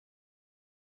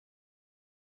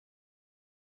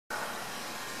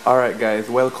Alright guys,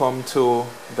 welcome to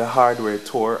the hardware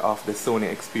tour of the Sony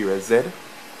Xperia Z.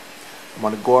 I'm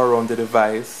going to go around the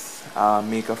device,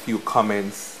 make a few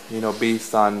comments,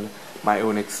 based on my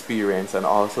own experience and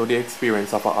also the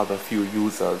experience of other few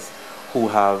users who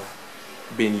have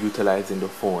been utilizing the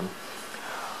phone.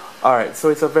 Alright, so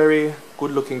it's a very good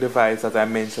looking device, as I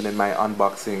mentioned in my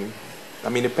unboxing. I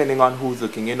mean, depending on who's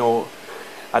looking,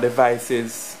 a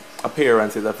device's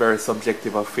appearance is a very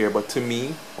subjective affair, but to me,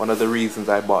 one of the reasons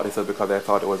I bought this was because I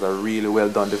thought it was a really well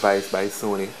done device by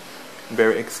Sony.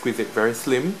 Very exquisite, very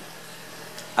slim,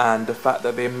 and the fact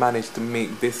that they managed to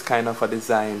make this kind of a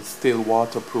design still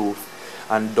waterproof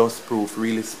and dust proof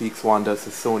really speaks wonders to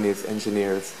Sony's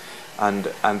engineers and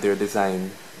their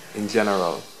design in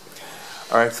general.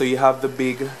 Alright, so you have the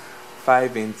big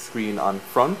 5-inch screen on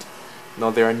front.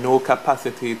 Now there are no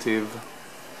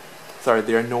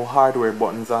there are no hardware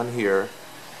buttons on here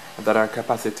that are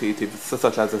capacitative,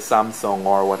 such as a Samsung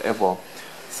or whatever.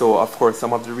 So of course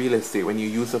some of the real estate, when you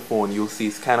use a phone, you'll see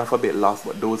it's kind of a bit lost,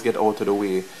 but those get out of the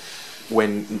way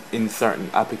when in certain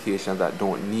applications that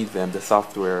don't need them, the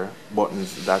software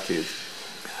buttons, that is.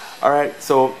 Alright,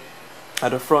 so at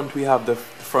the front we have the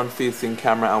front facing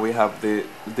camera, and we have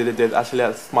there's actually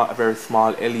a very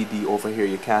small LED over here,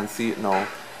 you can't see it now,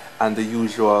 and the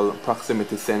usual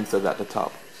proximity sensors at the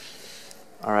top.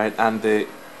 Alright, and the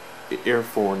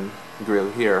earphone grill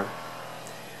here.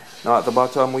 Now at the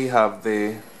bottom we have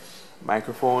the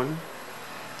microphone.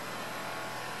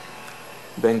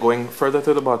 Then going further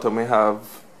to the bottom we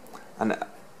have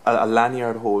a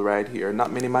lanyard hole right here.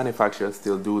 Not many manufacturers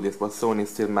still do this, but Sony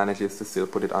still manages to still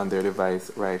put it on their device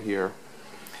right here.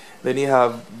 Then you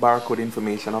have barcode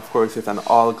information. Of course, it's an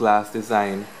all glass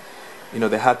design.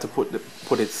 They had to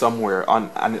put it somewhere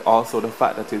on, and also the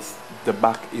fact that the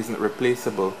back isn't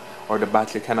replaceable, or the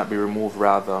battery cannot be removed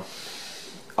rather.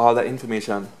 All that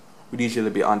information would usually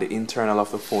be on the internal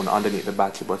of the phone underneath the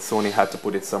battery, but Sony had to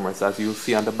put it somewhere. So as you'll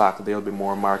see on the back, there'll be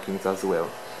more markings as well.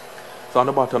 So on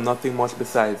the bottom, nothing much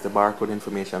besides the barcode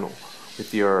information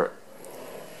with your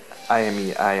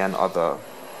IMEI and other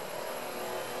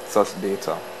such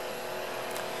data.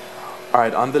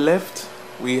 Alright, on the left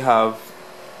we have,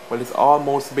 well, it's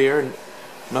almost bare,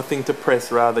 nothing to press,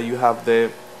 rather you have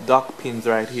the dock pins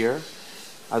right here.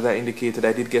 As I indicated,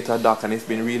 I did get a dock and it's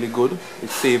been really good. It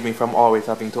saved me from always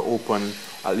having to open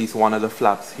at least one of the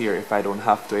flaps here if I don't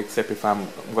have to, except if I'm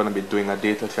going to be doing a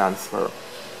data transfer.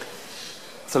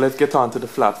 So let's get on to the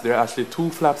flaps. There are actually two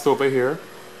flaps over here.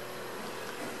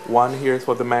 One here is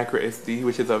for the micro SD,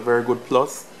 which is a very good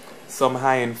plus. Some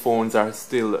high-end phones are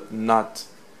still not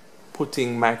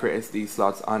putting micro SD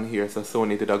slots on here, so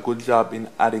Sony did a good job in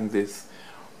adding this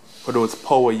for those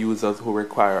power users who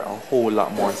require a whole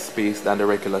lot more space than the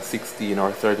regular 16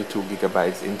 or 32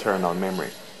 gigabytes internal memory.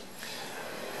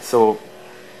 So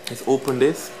let's open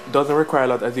this. Doesn't require a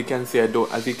lot, as you can see. I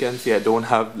don't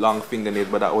have long fingernails,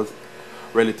 but that was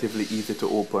relatively easy to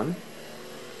open,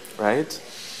 right?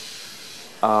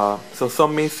 So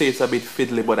some may say it's a bit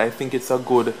fiddly, but I think it's a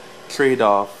good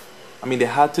trade-off. I mean, they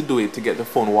had to do it to get the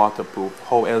phone waterproof.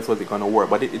 How else was it going to work?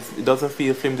 But it doesn't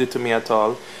feel flimsy to me at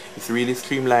all. It's really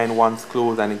streamlined once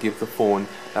closed, and it gives the phone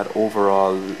that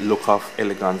overall look of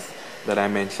elegance that I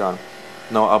mentioned.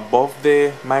 Now above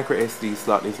the micro SD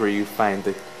slot is where you find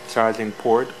the charging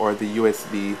port, or the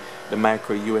USB, the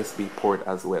micro USB port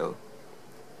as well.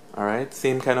 Alright,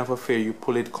 same kind of affair. You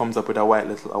pull it, comes up with a white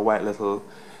little,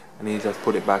 and you just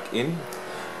put it back in.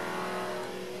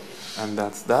 And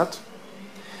that's that.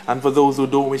 And for those who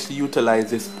don't wish to utilize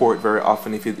this port very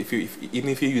often, even if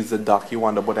you use the dock, you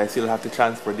wonder, but I still have to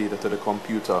transfer data to the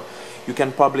computer. You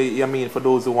can probably, for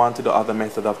those who want to do other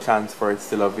method of transfer, it's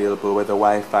still available, whether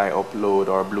Wi-Fi upload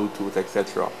or Bluetooth,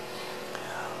 etc.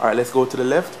 Alright, let's go to the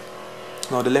left.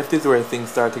 Now the left is where things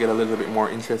start to get a little bit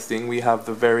more interesting. We have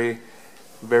the very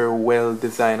well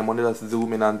designed, I'm going to just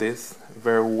zoom in on this,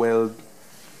 very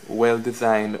well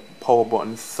designed power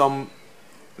buttons.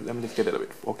 Let me just get it a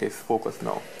bit, okay, it's focused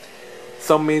now.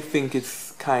 Some may think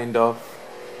it's kind of,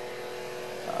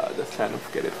 just trying to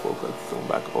get it focused, zoom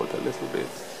back out a little bit.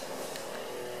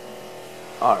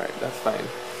 Alright, that's fine.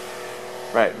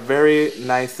 Right, very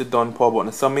nicely done power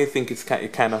button. Some may think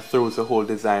it kind of throws the whole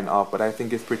design off, but I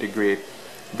think it's pretty great.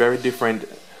 Very different,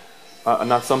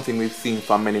 not something we've seen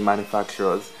from many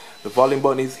manufacturers. The volume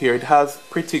button is here. It has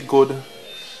pretty good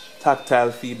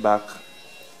tactile feedback.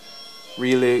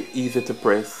 Really easy to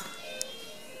press.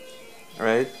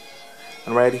 Right?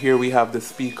 And right here we have the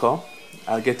speaker.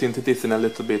 I'll get into this in a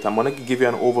little bit. I'm going to give you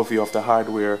an overview of the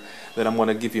hardware, then I'm going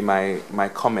to give you my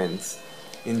comments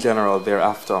in general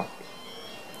thereafter.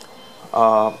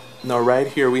 Now right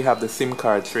here we have the SIM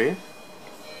card tray.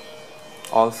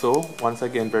 also. Once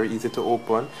again, very easy to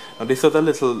open. Now this was a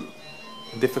little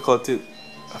difficult to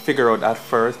figure out at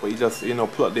first, but you just, you know,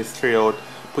 plug this tray out,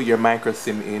 put your micro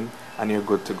SIM in, and you're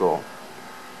good to go.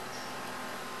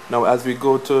 Now as we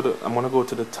go to the, I'm gonna go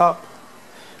to the top.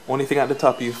 Only thing at the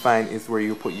top you find is where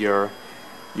you put your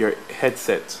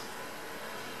headset.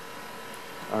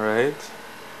 Alright.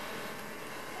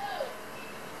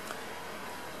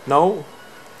 Now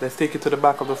let's take it to the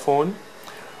back of the phone,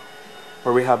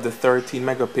 where we have the 13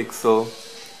 megapixel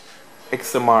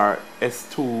XMR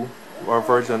S2 or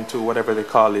version 2, whatever they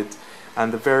call it,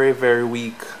 and the very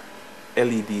weak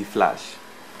LED flash.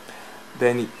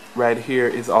 Then right here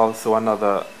is also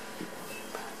another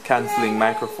cancelling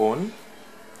microphone,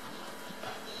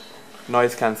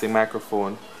 noise cancelling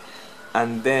microphone,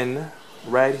 and then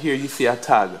right here you see a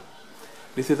tag.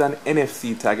 This is an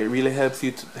NFC tag. It really helps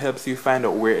you find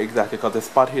out where exactly, because the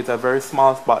spot here is a very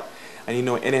small spot, and you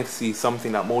know NFC is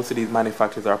something that most of these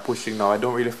manufacturers are pushing now. I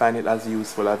don't really find it as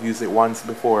useful. I've used it once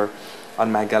before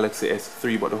on my Galaxy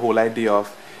S3, but the whole idea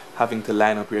of having to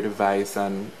line up your device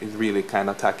and is really kind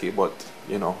of tacky, but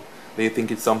you know, they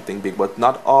think it's something big. But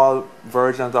not all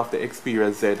versions of the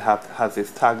Xperia Z has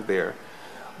this tag there,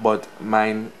 but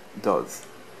mine does.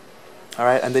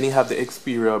 Alright, and then you have the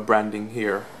Xperia branding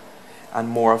here, and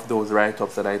more of those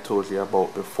write-ups that I told you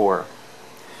about before.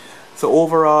 So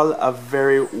overall, a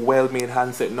very well made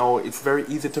handset. Now it's very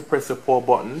easy to press the power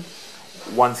button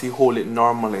once you hold it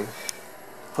normally.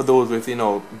 For those with, you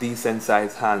know, decent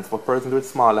sized hands. For persons with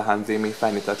smaller hands, they may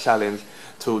find it a challenge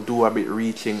to do a bit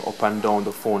reaching up and down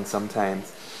the phone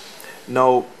sometimes.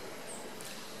 Now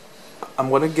I'm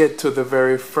going to get to the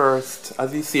very first.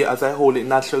 As you see, as I hold it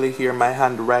naturally here, my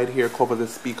hand right here covers the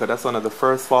speaker. That's one of the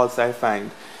first faults I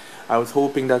find. I was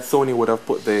hoping that Sony would have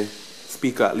put the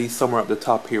speaker at least somewhere up the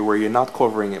top here where you're not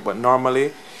covering it. But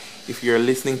normally, if you're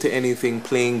listening to anything,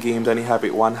 playing games, and you have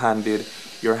it one-handed,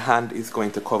 your hand is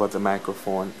going to cover the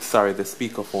microphone, sorry, the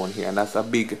speakerphone here. And that's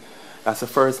the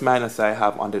first minus I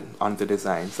have on the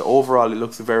design. So overall, it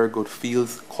looks very good,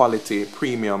 feels quality,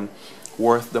 premium,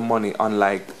 worth the money,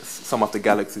 unlike some of the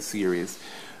Galaxy series.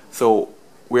 So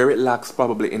where it lacks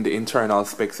probably in the internal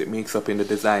specs, it makes up in the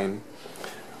design.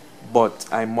 But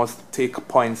I must take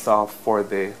points off for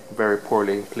the very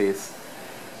poorly placed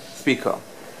speaker.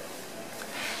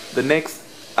 The next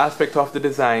aspect of the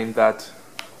design that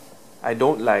I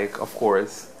don't like, of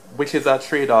course, which is a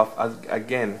trade-off,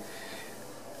 again,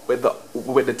 with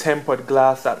the tempered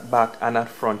glass at back and at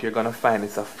front, you're gonna find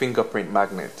it's a fingerprint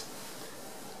magnet.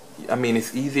 I mean,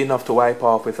 it's easy enough to wipe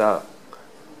off with a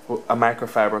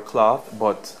microfiber cloth,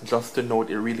 but just to note,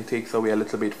 it really takes away a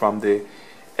little bit from the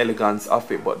elegance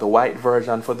of it. But the white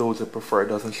version, for those who prefer,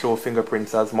 doesn't show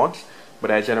fingerprints as much, but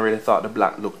I generally thought the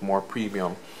black looked more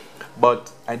premium.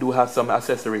 But I do have some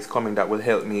accessories coming that will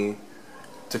help me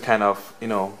to kind of, you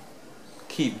know,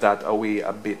 keep that away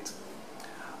a bit.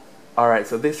 Alright,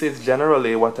 so this is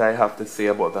generally what I have to say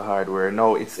about the hardware.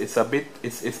 Now it's a bit,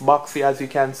 it's boxy, as you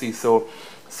can see, so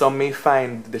some may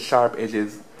find the sharp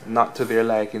edges not to their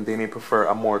liking. They may prefer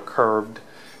a more curved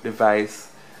device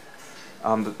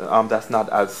that's not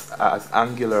as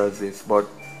angular as this, but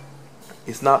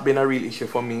it's not been a real issue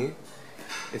for me.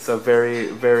 It's a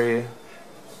very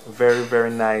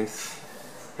nice,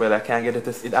 well, I can't get it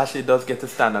to, it actually does get to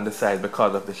stand on the side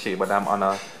because of the shape, but I'm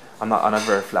not on a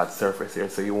very flat surface here,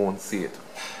 so you won't see it.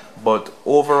 But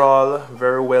overall,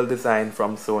 very well designed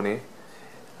from Sony.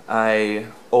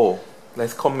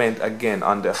 Let's comment again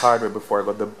on the hardware before I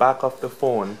go. The back of the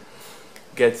phone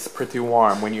gets pretty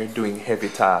warm when you're doing heavy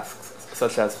tasks,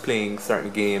 such as playing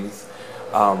certain games,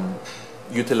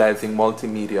 utilizing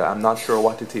multimedia. I'm not sure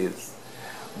what it is,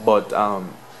 but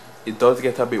it does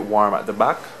get a bit warm at the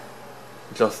back,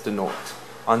 just to note.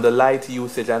 On the light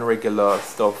usage and regular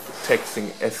stuff, texting,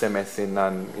 SMSing,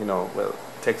 and, you know, well,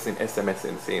 texting,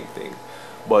 SMSing, same thing.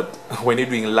 But when you're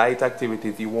doing light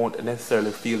activities, you won't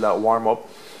necessarily feel that warm up,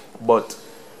 but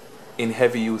in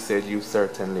heavy usage you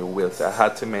certainly will. So I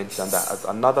had to mention that as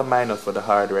another minus for the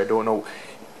hardware. I don't know,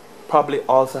 probably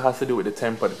also has to do with the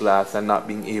tempered glass and not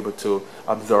being able to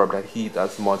absorb that heat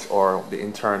as much, or the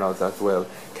internals as well,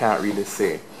 can't really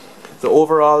say. So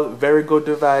overall, very good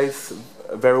device,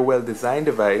 very well designed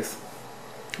device,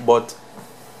 but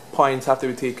points have to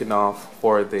be taken off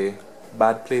for the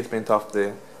bad placement of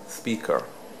the speaker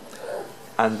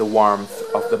and the warmth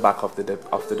of the back of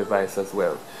the device as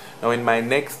well. Now in my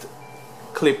next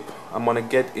clip, I'm going to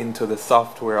get into the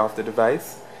software of the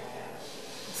device,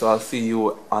 so I'll see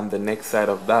you on the next side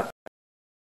of that.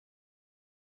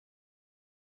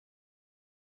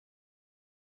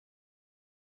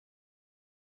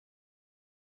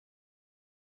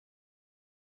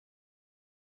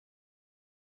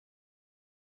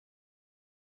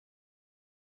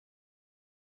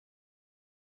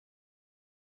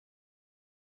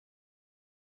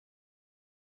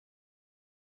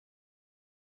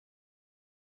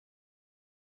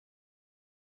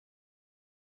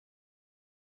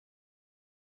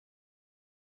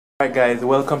 Alright guys,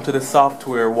 welcome to the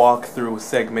software walkthrough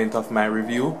segment of my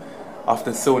review of the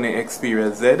Sony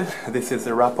Xperia Z. This is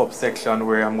the wrap-up section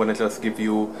where I'm going to just give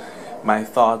you my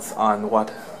thoughts on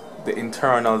what the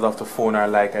internals of the phone are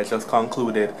like. I just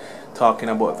concluded talking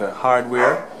about the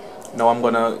hardware. Now I'm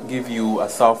going to give you a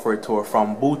software tour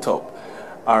from boot up.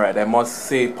 Alright, I must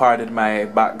say, pardon my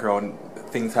background,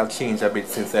 things have changed a bit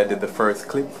since I did the first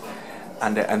clip.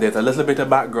 And there's a little bit of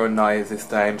background noise this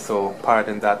time, so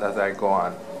pardon that as I go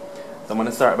on. So I'm going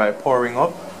to start by powering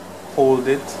up, hold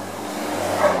it,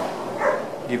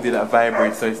 give it a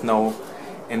vibrate, so it's now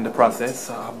in the process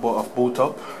of boot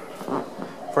up.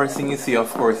 First thing you see, of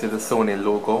course, is the Sony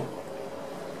logo,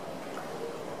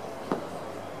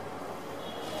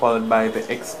 followed by the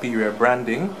Xperia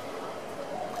branding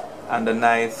and a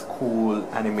nice cool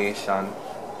animation.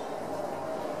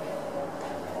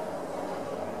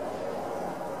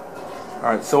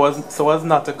 Alright, so as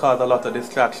not to cause a lot of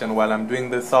distraction while I'm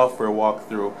doing the software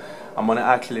walkthrough, I'm going to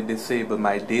actually disable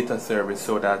my data service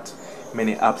so that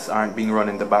many apps aren't being run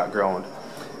in the background.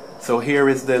 So here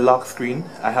is the lock screen.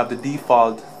 I have the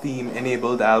default theme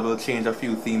enabled. I will change a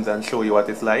few themes and show you what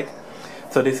it's like.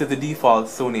 So this is the default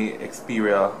Sony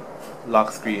Xperia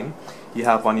lock screen. You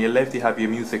have on your left, you have your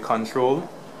music control,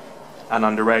 and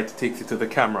on the right it takes you to the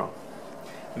camera.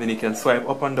 And then you can swipe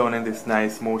up and down in this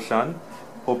nice motion.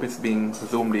 Hope it's being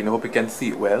zoomed in. I hope you can see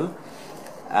it well.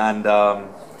 And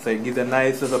so it gives a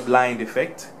nice little blind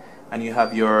effect. And you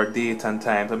have your date and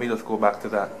time. Let me just go back to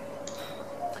that.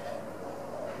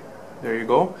 There you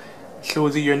go.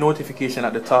 Shows you your notification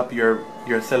at the top, your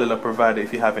cellular provider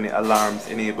if you have any alarms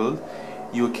enabled.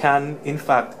 You can in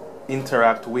fact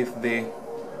interact with the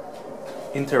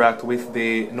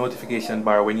notification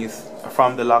bar when you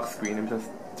from the lock screen. Let me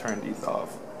just turn these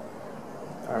off.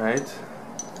 Alright.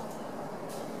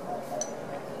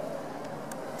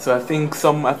 So I think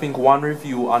one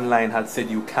review online had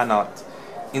said you cannot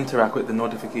interact with the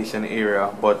notification area,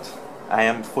 but I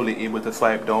am fully able to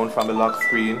swipe down from the lock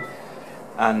screen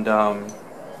and of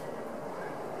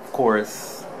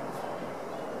course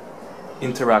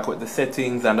interact with the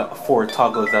settings and the 4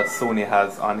 toggles that Sony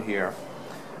has on here.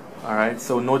 Alright,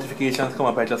 so notifications come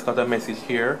up. I just got a message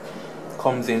here,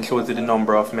 comes in, shows you the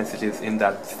number of messages in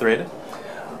that thread.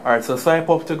 Alright, so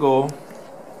swipe up to go.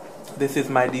 This is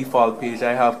my default page.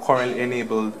 I have currently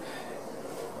enabled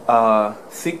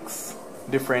 6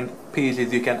 different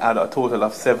pages. You can add a total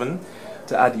of 7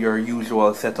 to add your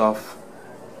usual set of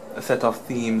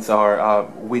themes or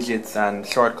widgets and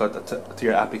shortcuts to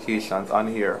your applications on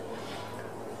here.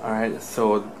 Alright,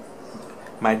 so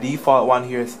my default one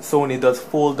here is Sony does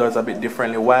folders a bit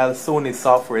differently. While Sony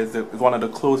software is one of the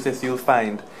closest you'll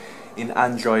find in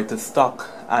Android to stock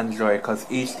Android, because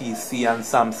HTC and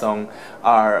Samsung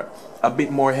are a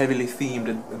bit more heavily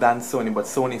themed than Sony, but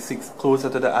Sony sits closer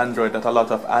to the Android that a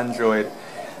lot of Android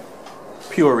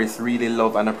purists really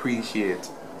love and appreciate.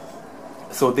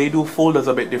 So they do folders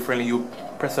a bit differently. You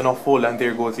press on a folder and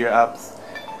there goes your apps.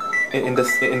 In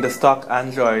the stock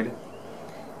Android,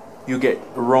 you get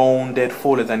rounded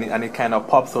folders and it kind of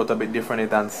pops out a bit differently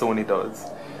than Sony does.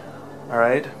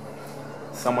 Alright,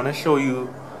 so I'm going to show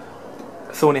you.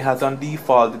 Sony has on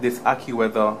default this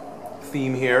AccuWeather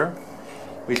theme here,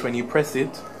 which when you press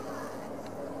it,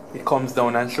 it comes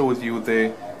down and shows you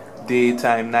the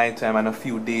daytime, nighttime, and a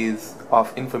few days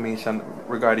of information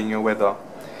regarding your weather.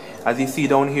 As you see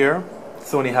down here,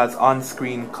 Sony has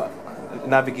on-screen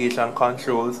navigation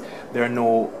controls. There are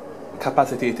no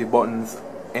capacitive buttons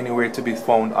anywhere to be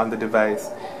found on the device,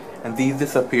 and these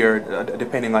disappear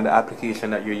depending on the application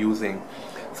that you're using.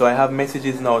 So I have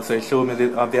messages now, so it shows me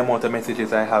the amount of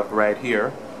messages I have right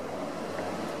here.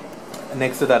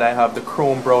 Next to that I have the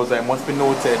Chrome browser. It must be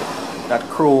noted that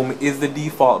Chrome is the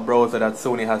default browser that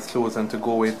Sony has chosen to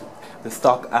go with. The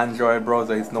stock Android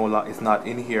browser is not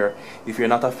in here. If you're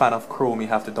not a fan of Chrome, you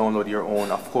have to download your own,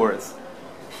 of course.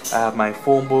 I have my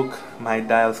phone book, my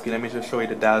dial screen. Let me just show you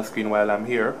the dial screen while I'm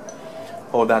here.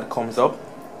 How that comes up.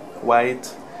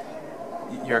 White.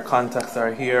 Your contacts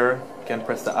are here. You can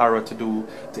press the arrow to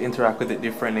interact with it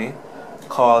differently.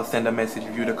 Call, send a message,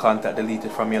 view the contact, delete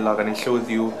it from your log, and it shows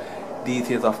you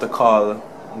details of the call,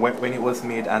 when it was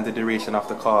made and the duration of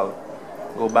the call.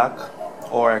 Go back,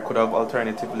 or I could have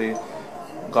alternatively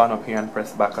gone up here and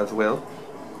pressed back as well.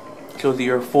 Shows you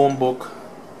your phone book,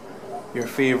 your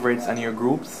favorites, and your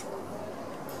groups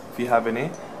if you have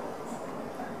any.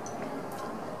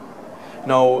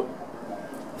 Now,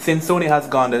 since Sony has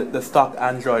gone the stock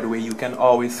Android way, you can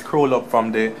always scroll up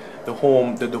from the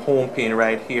home pane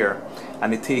right here,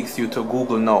 and it takes you to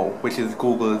Google Now, which is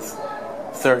Google's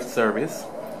search service.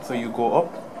 So you go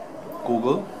up,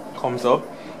 Google comes up.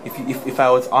 If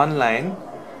I was online,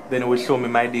 then it will show me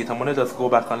my data. I'm gonna just go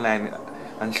back online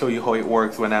and show you how it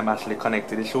works when I'm actually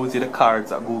connected. It shows you the cards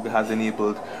that Google has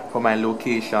enabled for my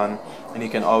location, and you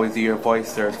can always do your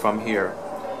voice search from here.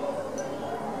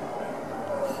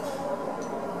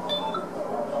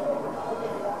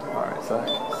 Alright, so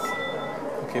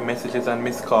okay, messages and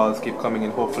missed calls keep coming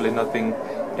in. Hopefully nothing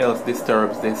else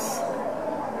disturbs this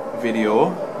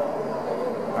video.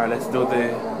 Alright, let's do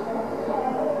the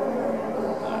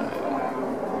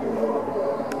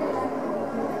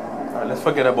let's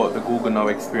forget about the Google Now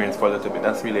experience for a little bit.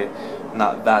 That's really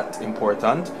not that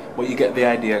important, but you get the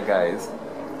idea, guys.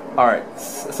 Alright,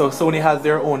 so Sony has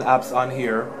their own apps on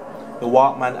here. The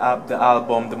Walkman app, the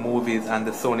album, the movies, and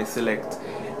the Sony Select.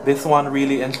 This one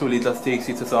really and truly just takes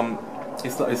you to some,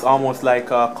 it's almost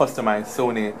like a customized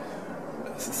Sony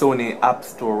app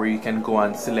store where you can go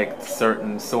and select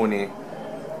certain Sony-esque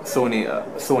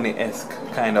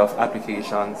kind of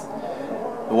applications.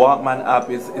 The Walkman app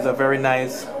is a very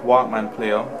nice Walkman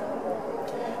player.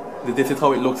 This is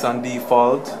how it looks on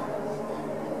default.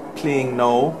 Playing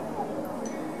now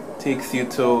takes you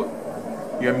to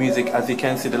your music. As you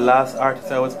can see, the last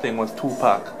artist I was playing was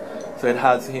Tupac, so it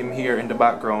has him here in the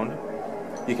background.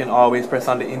 You can always press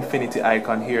on the infinity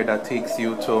icon here that takes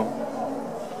you to,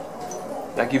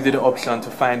 that gives you the option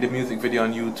to find the music video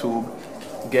on YouTube,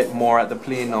 get more at the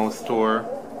Play Now store,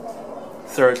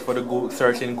 search for the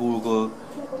search in Google.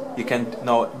 You can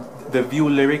now, the view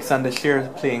lyrics and the share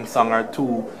playing song are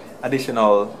two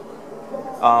additional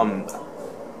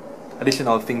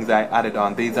things I added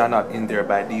on. These are not in there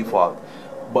by default,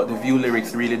 but the view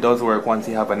lyrics really does work once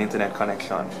you have an internet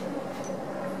connection.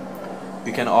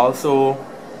 You can also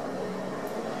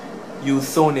use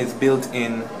Sony's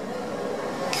built-in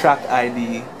track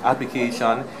ID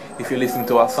application if you listen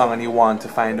to a song and you want to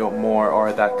find out more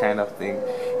or that kind of thing.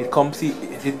 It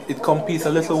competes a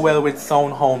little well with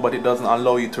SoundHound, but it doesn't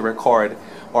allow you to record,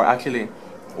 or actually,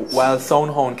 while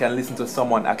SoundHound can listen to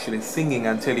someone actually singing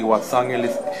and tell you what song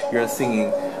you're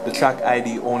singing, the track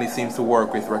ID only seems to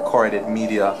work with recorded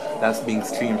media that's being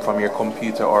streamed from your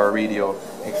computer or radio,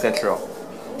 etc.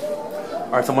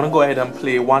 Alright, so I'm going to go ahead and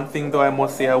play. One thing though I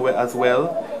must say as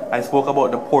well, I spoke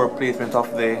about the poor placement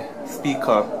of the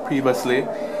speaker previously,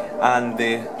 and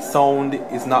the sound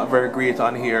is not very great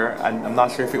on here, and I'm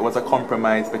not sure if it was a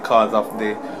compromise because of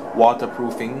the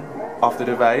waterproofing of the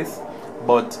device,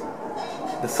 but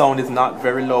the sound is not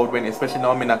very loud when, especially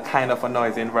now I'm in a kind of a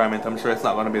noisy environment. I'm sure it's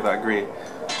not going to be that great,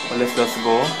 but let's just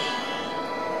go.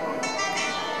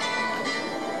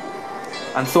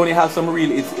 And Sony has some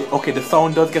really, okay, the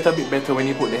sound does get a bit better when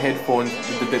you put the headphones,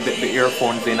 the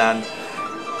earphones in, and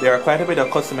there are quite a bit of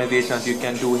customizations you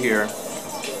can do here.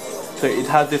 So it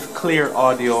has this clear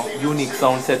audio, unique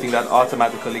sound setting that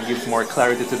automatically gives more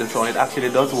clarity to the sound. It actually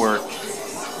does work.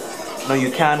 Now you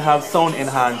can have sound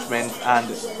enhancement and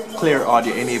clear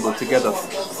audio enabled together.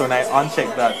 So when I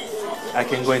uncheck that, I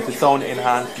can go into sound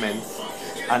enhancements,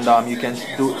 and you can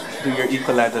do your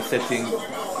equalizer setting.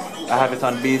 I have it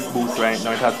on bass boost right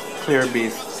now. It has clear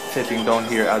bass setting down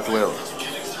here as well.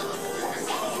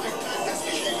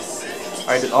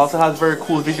 Alright, it also has very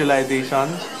cool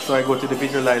visualization. So I go to the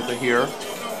visualizer here,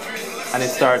 and it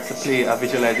starts to play a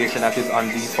visualization that is on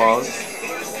default.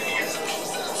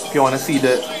 If you want to see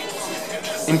the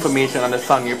information on the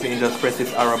song you're playing, just press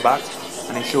this arrow back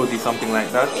and it shows you something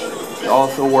like that. It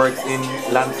also works in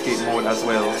landscape mode as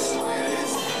well.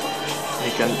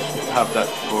 You can have that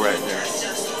go right there.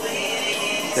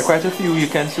 There are quite a few you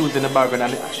can choose in the background,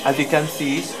 and as you can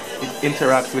see, it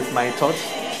interacts with my touch.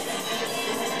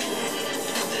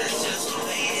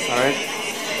 Alright,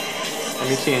 let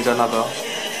me change another.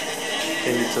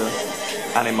 Change it to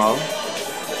animal.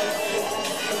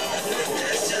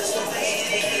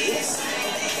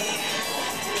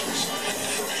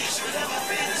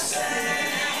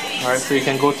 Alright, so you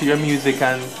can go to your music,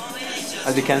 and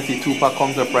as you can see, Tupac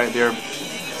comes up right there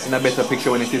in a better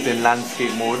picture when it is in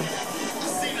landscape mode.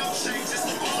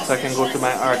 So I can go to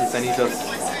my artist and he just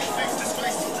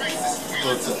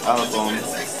go to album.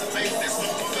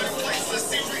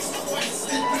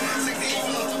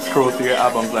 Scroll through your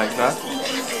albums like that.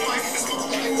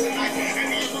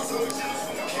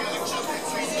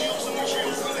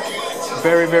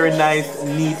 Very, very nice,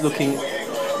 neat looking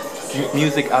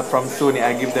music app from Sony.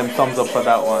 I give them thumbs up for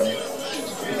that one.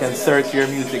 You can search your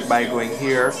music by going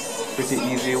here, pretty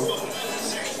easy.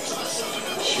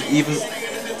 It even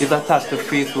is attached to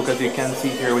Facebook, as you can see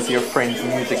here, with your friends'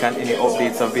 music and any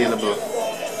updates available.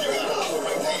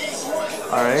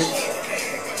 Alright.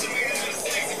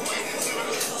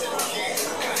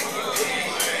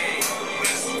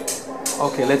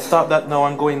 Okay, let's stop that now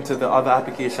and go into the other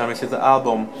application, which is the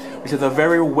album. which is a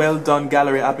very well done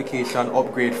gallery application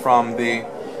upgrade from the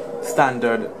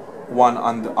standard one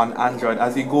on Android.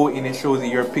 As you go in, it shows you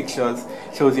your pictures,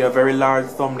 shows you a very large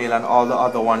thumbnail and all the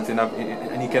other ones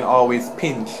and you can always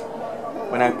pinch.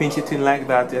 When I pinch it in like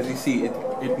that, as you see,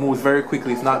 it moves very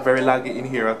quickly. It's not very laggy in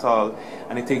here at all,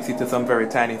 and it takes you to some very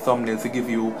tiny thumbnails to give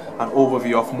you an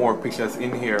overview of more pictures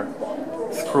in here.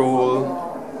 Scroll,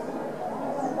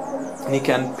 and you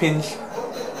can pinch,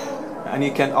 and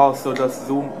you can also just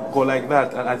zoom, go like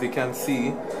that, and as you can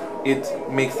see, it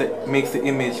makes the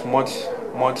image much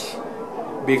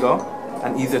bigger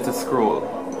and easier to scroll.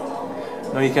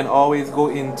 Now you can always go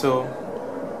into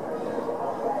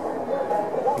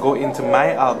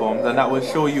my albums, and that will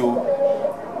show you.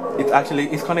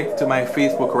 It's connected to my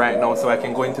Facebook right now, so I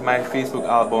can go into my Facebook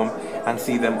album and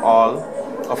see them all.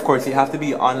 Of course, you have to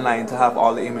be online to have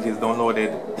all the images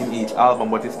downloaded in each album,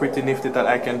 but it's pretty nifty that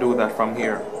I can do that from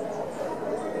here.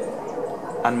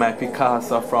 And my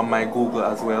Picasso from my Google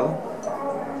as well.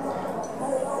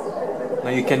 Now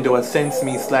you can do a Sense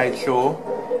Me slideshow.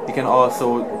 You can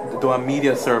also do a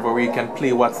media server where you can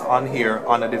play what's on here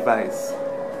on a device.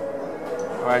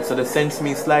 Alright, so the Sense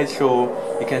Me slideshow,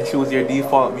 you can choose your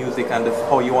default music and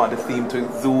how you want the theme to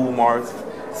zoom or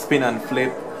spin and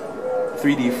flip,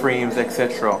 3D frames,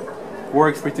 etc.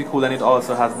 Works pretty cool, and it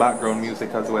also has background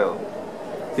music as well.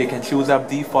 So you can choose a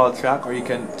default track, or you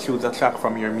can choose a track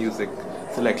from your music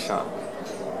selection.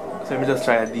 So let me just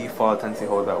try a default and see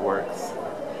how that works.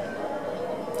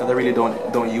 Because I really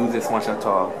don't use this much at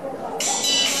all.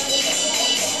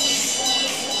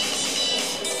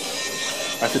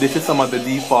 Alright, so this is some of the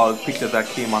default pictures that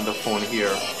came on the phone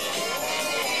here.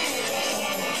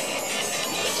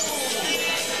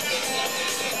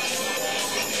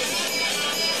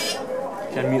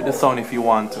 You can mute the sound if you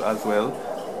want to as well.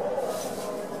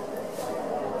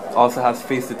 It also has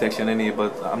face detection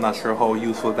enabled. I'm not sure how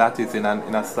useful that is in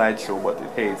a slideshow, but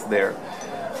hey, it's there.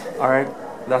 Alright,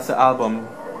 that's the album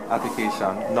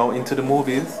application. Now into the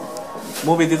movies.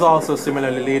 Movies is also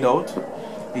similarly laid out.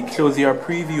 It shows you a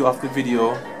preview of the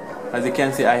video. As you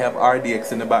can see, I have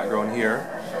RDX in the background here.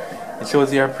 It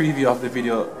shows you a preview of the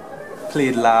video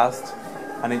played last,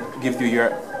 and it gives you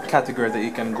your categories that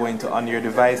you can go into on your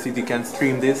devices. You can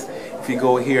stream this. If you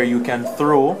go here, you can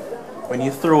throw. When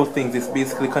you throw things, it's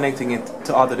basically connecting it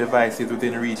to other devices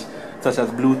within reach, such as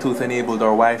Bluetooth enabled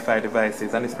or Wi-Fi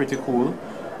devices, and it's pretty cool.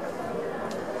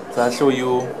 So I'll show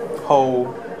you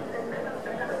how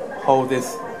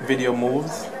this video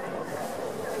moves.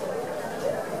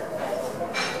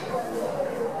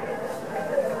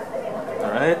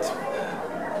 Alright.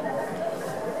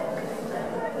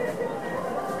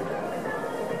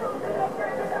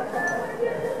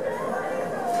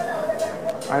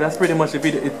 Alright, that's pretty much the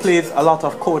video. It plays a lot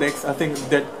of codecs. I think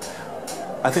there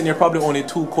are probably only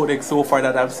 2 codecs so far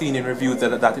that I've seen in reviews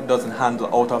that it doesn't handle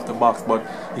out of the box, but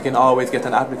you can always get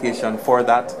an application for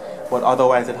that. But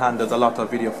otherwise it handles a lot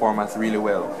of video formats really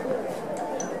well.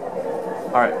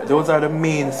 Alright, those are the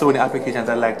main Sony applications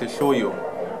I'd like to show you.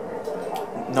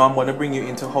 Now I'm going to bring you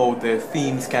into how the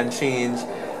themes can change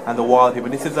and the wallpaper.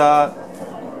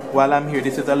 While I'm here,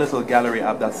 this is a little gallery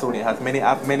app that Sony has. Many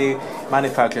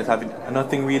manufacturers have it.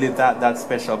 Nothing really that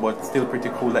special, but still pretty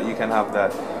cool that you can have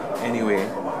that anyway.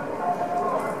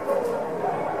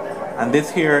 And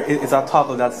this here is a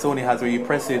toggle that Sony has where you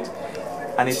press it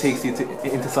and it takes you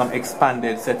into some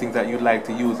expanded settings that you'd like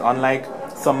to use. Unlike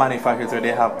some manufacturers where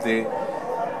they have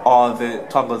all the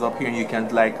toggles up here, and you can,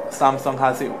 like Samsung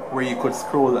has it where you could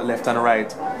scroll left and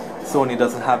right. Sony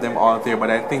doesn't have them all there,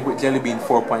 but I think with Jelly Bean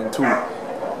 4.2,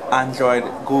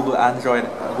 Google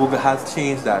has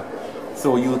changed that,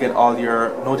 so you'll get all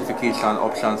your notification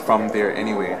options from there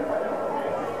anyway.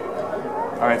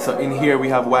 Alright, so in here we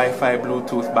have Wi-Fi,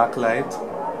 Bluetooth, backlight,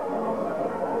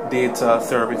 data,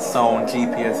 service, sound,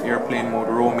 GPS, airplane mode,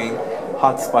 roaming,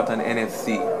 hotspot, and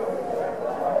NFC.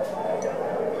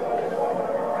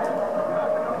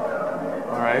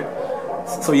 Alright,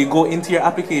 so you go into your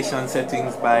application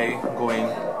settings by going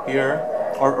here,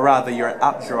 or rather your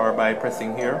app drawer by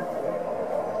pressing here.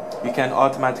 You can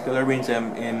automatically arrange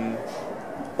them in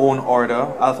own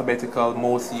order, alphabetical,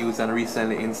 most used, and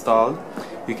recently installed.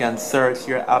 You can search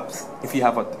your apps if you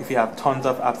have tons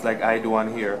of apps like I do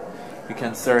on here. You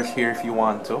can search here if you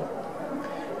want to.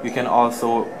 You can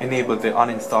also enable the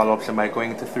uninstall option by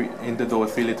going into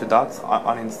those 3 little dots.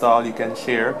 Uninstall, you can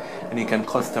share, and you can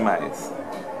customize.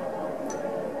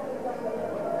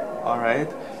 Alright,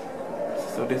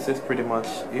 so this is pretty much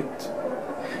it.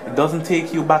 It doesn't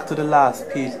take you back to the last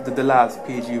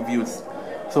page you viewed.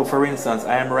 So for instance,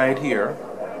 I am right here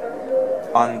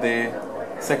on the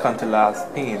second to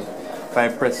last pane. If I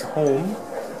press home,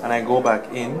 and I go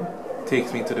back in,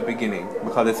 takes me to the beginning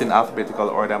because it's in alphabetical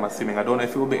order, I'm assuming. I don't know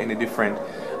if it will be any different.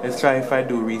 Let's try if I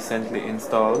do recently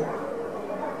installed.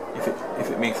 If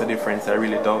it makes a difference. I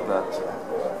really doubt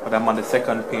that. But I'm on the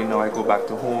second pane now. I go back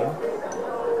to home.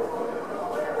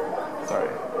 Sorry.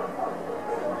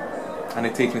 And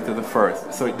it takes me to the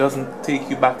first. So it doesn't take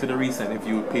you back to the recent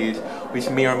view page, which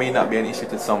may or may not be an issue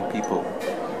to some people.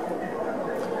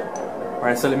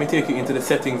 Alright, so let me take you into the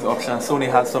settings option. Sony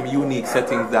has some unique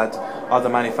settings that other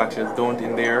manufacturers don't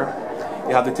in there.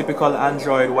 You have the typical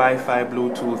Android, Wi-Fi,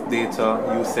 Bluetooth, data,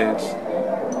 usage,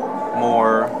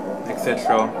 more,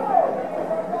 etc.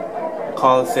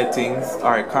 Call settings.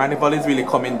 Alright, Carnival is really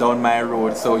coming down my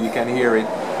road, so you can hear it.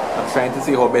 I'm trying to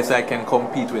see how best I can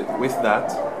compete with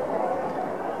that.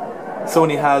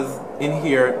 Sony has in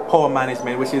here power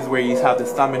management, which is where you have the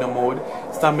stamina mode.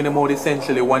 Stamina mode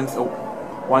essentially once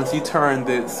you turn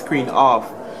the screen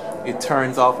off, it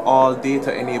turns off all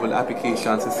data enabled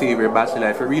applications to save your battery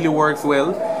life. It really works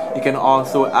well. You can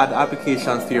also add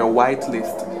applications to your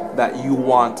whitelist that you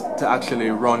want to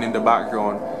actually run in the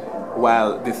background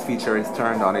while this feature is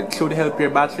turned on. It should help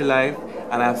your battery life,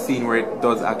 and I've seen where it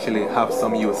does actually have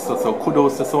some use. So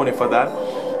kudos to Sony for that.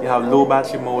 You have low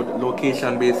battery mode,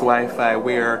 location based Wi-Fi,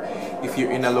 where if you're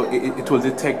in it will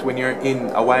detect when you're in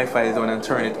a Wi-Fi zone and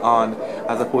turn it on,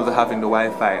 as opposed to having the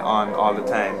Wi-Fi on all the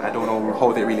time. I don't know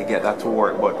how they really get that to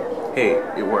work, but hey,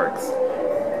 it works.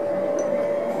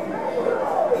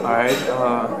 Alright,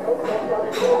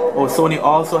 oh, Sony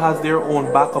also has their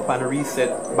own backup and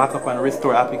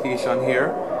restore application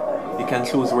here. You can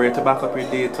choose where to back up your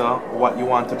data, what you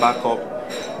want to back up.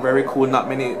 Very cool. Not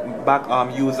many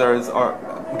users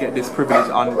get this privilege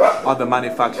on other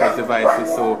manufacturers'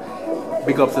 devices, so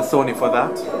big ups to Sony for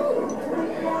that.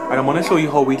 And I'm going to show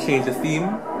you how we change the theme.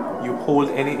 You hold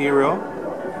any area,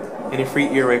 any free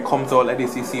area, it comes out like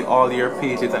this. You see all your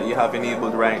pages that you have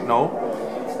enabled right now.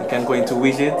 You can go into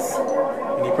widgets.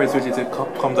 When you press widgets, it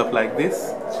comes up like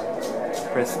this.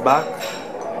 Press back.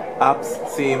 Apps,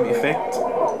 same effect.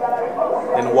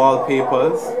 Then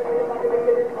wallpapers.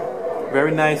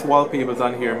 Very nice wallpapers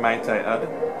on here, might I add.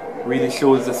 Really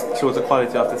shows the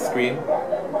quality of the screen.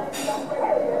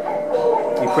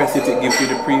 You press it, it gives you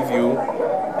the preview,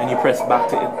 and you press back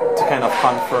to it to kind of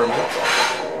confirm it.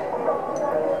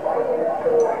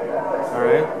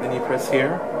 Alright, then you press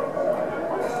here.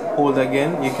 Hold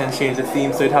again, you can change the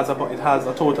theme. So it has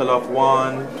a total of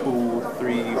 1, 2,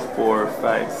 3, 4,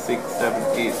 5, 6,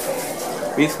 7,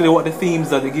 8. Basically what the themes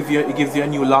does, it gives you a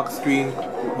new lock screen,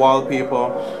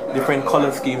 wallpaper, different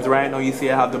color schemes. Right now you see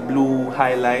I have the blue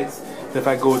highlights. So if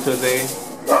I go to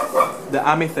the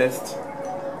amethyst,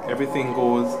 everything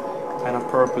goes kind of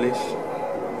purplish.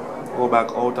 Go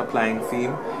back out, applying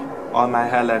theme. All my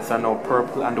highlights are now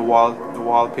purple, and the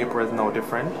wallpaper is now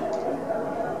different.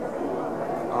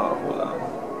 Oh, hold on.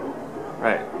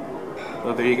 Right.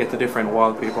 So there you get the different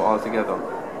wallpaper altogether.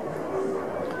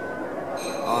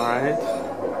 Alright.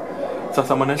 So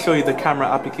I'm going to show you the camera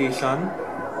application.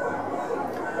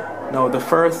 Now the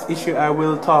first issue I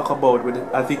will talk about,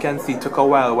 as you can see, took a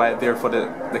while right there for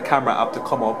the camera app to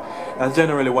come up. That's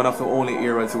generally one of the only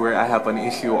areas where I have an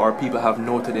issue, or people have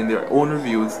noted in their own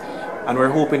reviews, and we're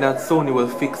hoping that Sony will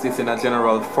fix this in a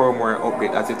general firmware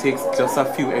update, as it takes just a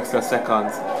few extra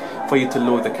seconds for you to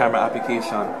load the camera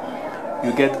application.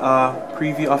 You get a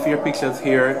preview of your pictures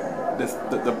here,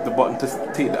 the button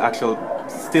to take the actual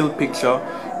still picture.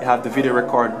 You have the video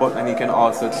record button, and you can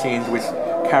also change which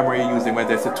camera you're using,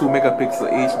 whether it's a 2 megapixel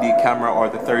HD camera or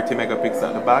the 30 megapixel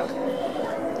at the back.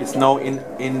 It's now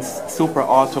in super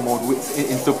auto mode,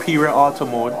 in superior auto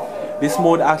mode. This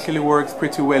mode actually works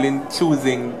pretty well in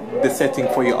choosing the setting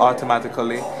for you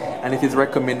automatically, and it is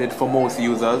recommended for most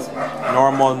users.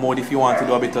 Normal mode, if you want to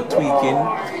do a bit of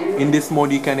tweaking. In this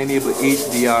mode you can enable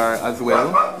HDR as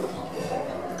well.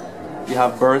 You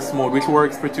have burst mode, which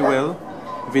works pretty well.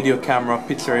 Video camera,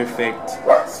 picture effect,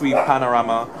 sweep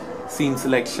panorama, scene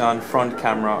selection, front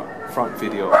camera, front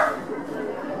video.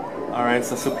 Alright,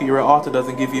 so superior auto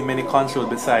doesn't give you many controls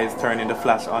besides turning the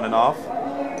flash on and off.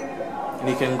 And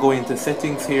you can go into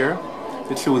settings here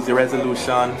to choose the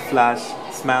resolution, flash,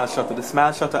 smile shutter. The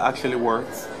smile shutter actually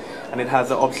works, and it has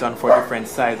the option for different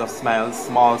size of smiles: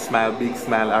 small smile, big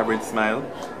smile, average smile.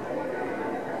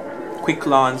 Quick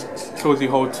launch shows you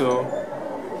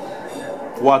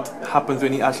what happens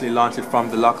when you actually launch it from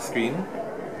the lock screen.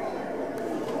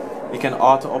 You can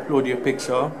auto upload your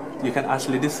picture. You can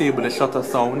actually disable the shutter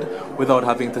sound without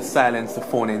having to silence the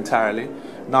phone entirely.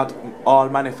 Not all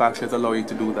manufacturers allow you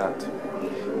to do that.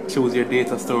 choose your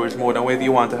data storage mode and whether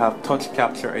you want to have touch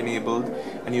capture enabled,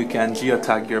 and you can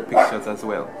geotag your pictures as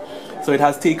well. So it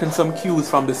has taken some cues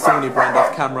from the Sony brand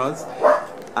of cameras,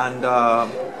 and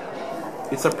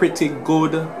it's a pretty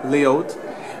good layout.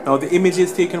 Now the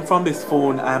images taken from this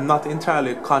phone, I am not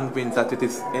entirely convinced that it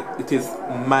is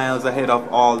miles ahead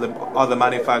of all the other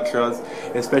manufacturers,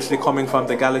 especially coming from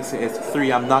the Galaxy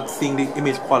S3. I'm not seeing the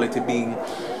image quality being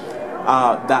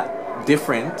that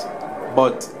different,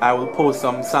 but I will post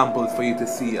some samples for you to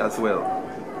see as well.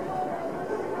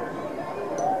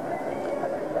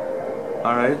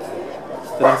 Alright,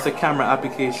 so that's the camera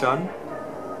application.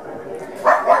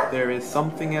 There is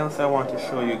something else I want to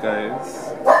show you guys.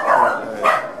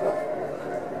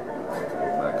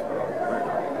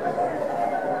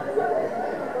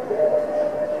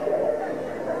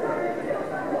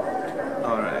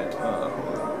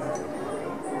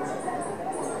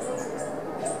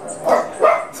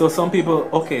 So some people,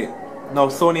 okay, now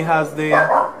Sony has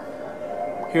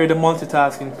here the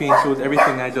multitasking pane shows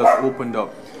everything I just opened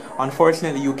up.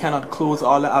 Unfortunately, you cannot close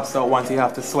all the apps at once. You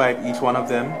have to swipe each one of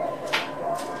them.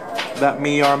 That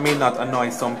may or may not annoy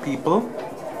some people,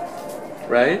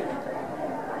 right?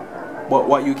 But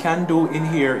what you can do in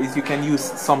here is you can use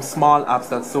some small apps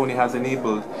that Sony has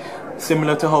enabled,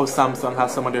 similar to how Samsung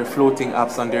has some of their floating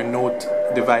apps on their Note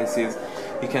devices.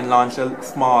 You can launch a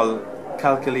small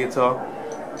calculator,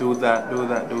 do that.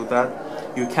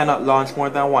 You cannot launch more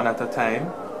than one at a time.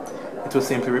 It will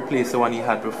simply replace the one you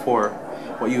had before.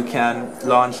 But you can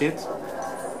launch it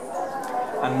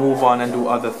and move on and do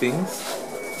other things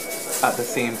at the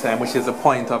same time, which is the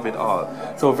point of it all.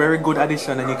 So a very good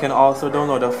addition, and you can also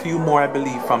download a few more, I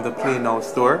believe, from the Play Now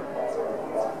store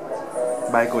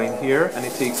by going here, and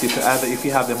it takes you to either, if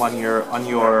you have them on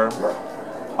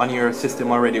your system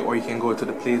already, or you can go to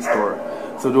the Play Store.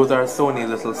 So those are Sony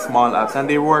little small apps, and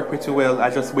they work pretty well. I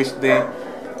just wish the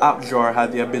app drawer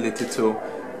had the ability to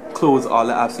close all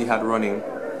the apps you had running.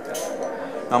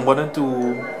 I'm gonna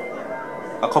do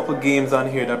a couple games on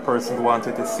here that person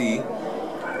wanted to see.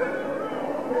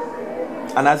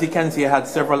 And as you can see, I had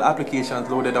several applications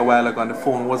loaded a while ago, and the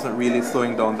phone wasn't really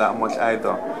slowing down that much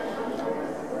either.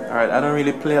 Alright, I don't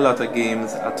really play a lot of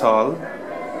games at all,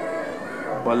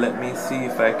 but let me see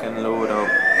if I can load up.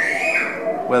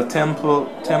 Well, Temple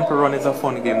Run is a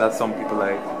fun game that some people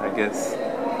like, I guess.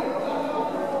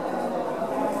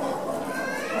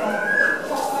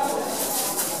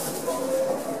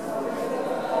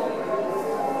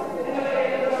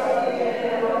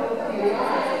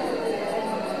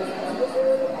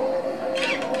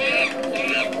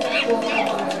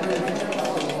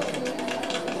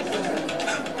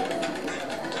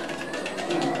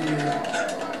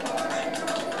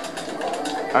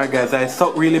 Alright guys, I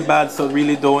suck really bad, so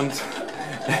really don't.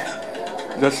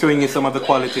 Just showing you some of the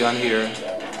quality on here.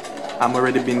 I'm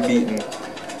already been beaten.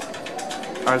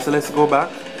 Alright, so let's go back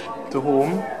to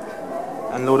home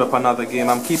and load up another game.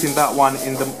 I'm keeping that one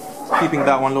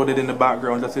loaded in the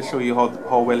background just to show you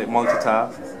how well it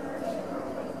multitasks.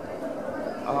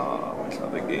 Which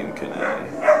other game can I?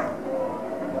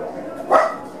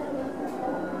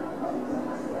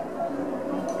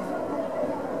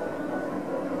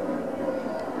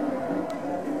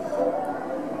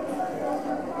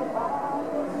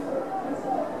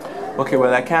 Okay,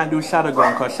 well I can't do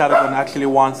Shadowgun because Shadowgun actually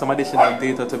wants some additional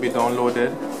data to be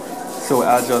downloaded. So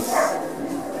I'll just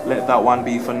let that one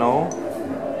be for now.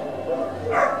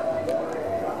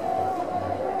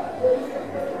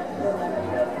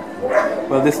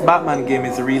 Well, this Batman game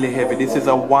is really heavy. This was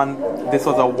a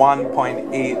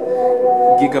 1.8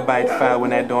 gigabyte file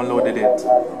when I downloaded it.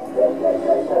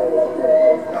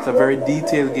 It's a very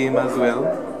detailed game as well.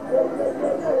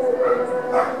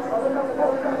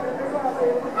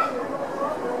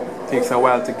 Takes a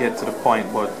while to get to the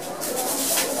point, but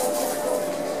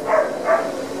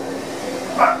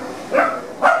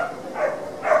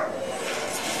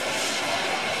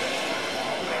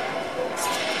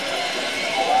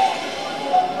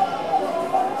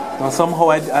now somehow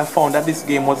I found that this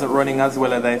game wasn't running as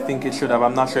well as I think it should have.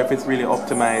 I'm not sure if it's really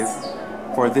optimized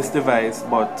for this device,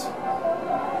 but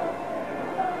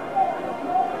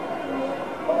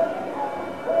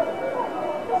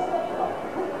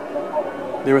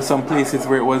there were some places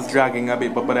where it was dragging a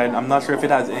bit, but I'm not sure if it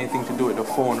has anything to do with the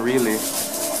phone really,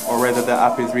 or whether the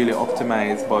app is really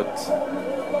optimized. But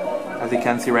as you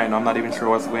can see right now, I'm not even sure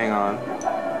what's going on.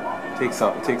 It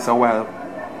takes a while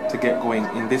to get going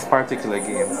in this particular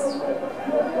game.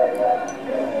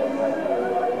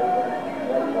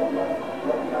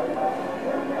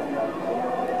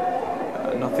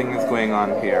 Nothing is going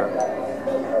on here.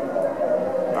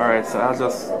 Alright, so I'll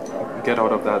just get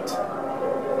out of that.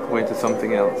 Go into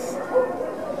something else.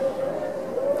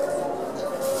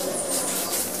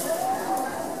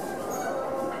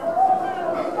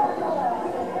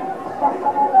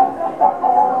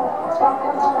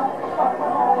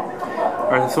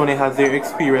 Sony has their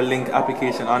Xperia Link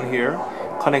application on here.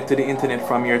 Connect to the internet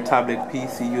from your tablet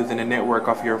PC using the network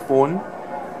of your phone,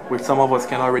 which some of us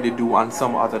can already do on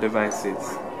some other devices.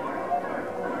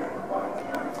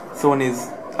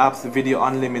 Sony's apps Video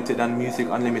Unlimited and Music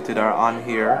Unlimited are on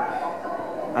here,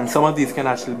 and some of these can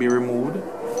actually be removed.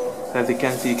 As you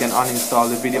can see, you can uninstall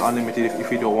the Video Unlimited if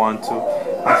you don't want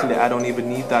to. Actually, I don't even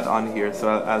need that on here, so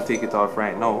I'll take it off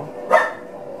right now.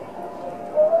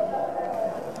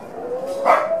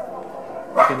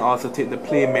 You can also take the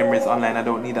Play memories online. I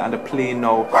don't need that. And the Play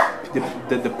Now,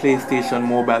 the PlayStation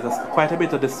Mobile, quite a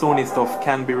bit of the Sony stuff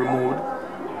can be removed.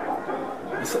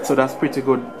 So that's pretty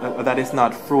good, that it's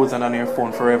not frozen on your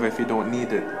phone forever if you don't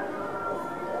need it.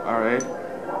 Alright.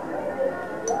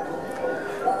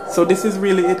 So this is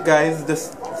really it, guys. The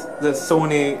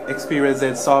Sony Xperia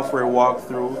Z software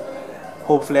walkthrough.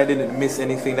 Hopefully I didn't miss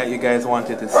anything that you guys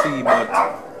wanted to see, but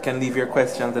you can leave your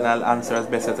questions and I'll answer as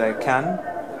best as I can.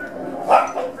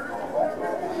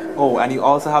 Oh, and you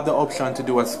also have the option to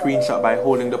do a screenshot by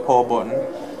holding the power button.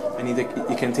 And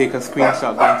you can take a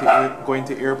screenshot going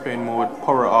to airplane mode,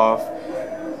 power off,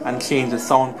 and change the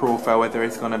sound profile, whether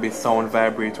it's going to be sound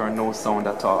vibrate or no sound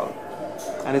at all.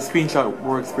 And the screenshot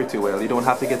works pretty well. You don't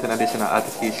have to get an additional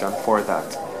application for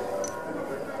that.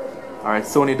 Alright,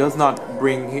 Sony does not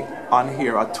bring on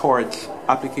here a torch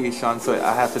application, so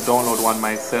I have to download one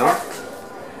myself.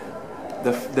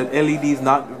 The LED is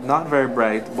not very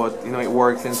bright, but you know, it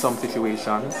works in some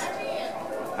situations,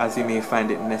 as you may find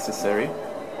it necessary.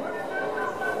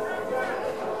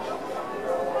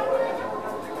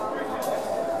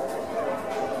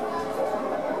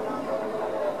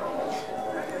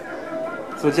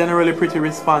 So generally pretty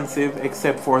responsive,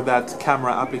 except for that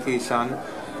camera application,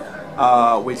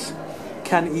 which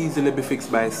can easily be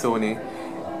fixed by Sony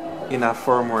in a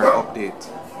firmware update.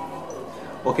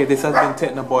 Okay, this has been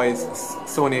Technoboy's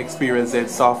Sony Xperia Z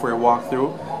software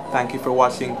walkthrough. Thank you for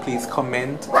watching. Please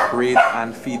comment, rate,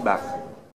 and feedback.